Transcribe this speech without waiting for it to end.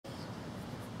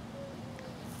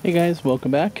Hey guys,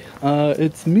 welcome back.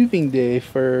 It's moving day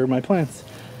for my plants.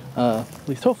 At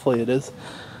least hopefully it is.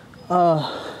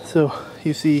 So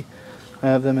you see I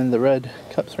have them in the red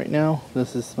cups right now.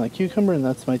 This is my cucumber and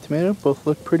that's my tomato. Both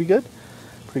look pretty good.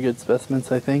 Pretty good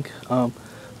specimens, I think. I'm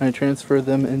going to transfer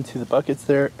them into the buckets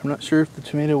there. I'm not sure if the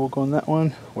tomato will go in that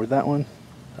one or that one.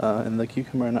 And the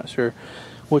cucumber, I'm not sure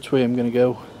which way I'm going to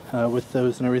go with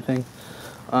those and everything.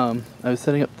 I was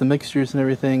setting up the mixtures and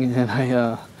everything, and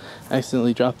I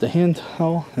accidentally dropped the hand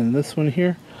towel in this one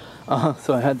here,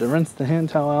 so I had to rinse the hand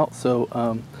towel out.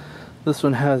 So this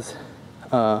one has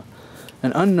an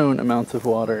unknown amount of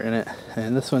water in it,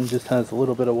 and this one just has a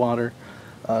little bit of water,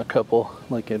 a couple,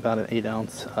 like about an 8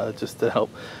 ounce, just to help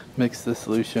mix the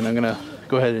solution. I'm gonna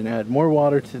go ahead and add more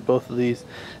water to both of these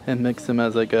and mix them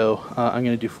as I go. I'm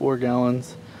gonna do 4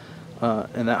 gallons,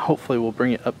 and that hopefully will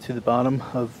bring it up to the bottom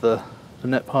of the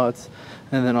net pots,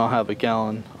 and then I'll have a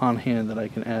gallon on hand that I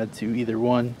can add to either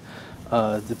one,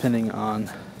 depending on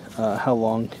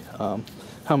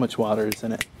how much water is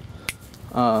in it.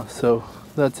 So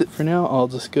that's it for now. I'll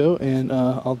just go and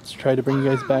I'll try to bring you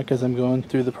guys back as I'm going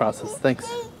through the process.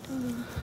 Thanks.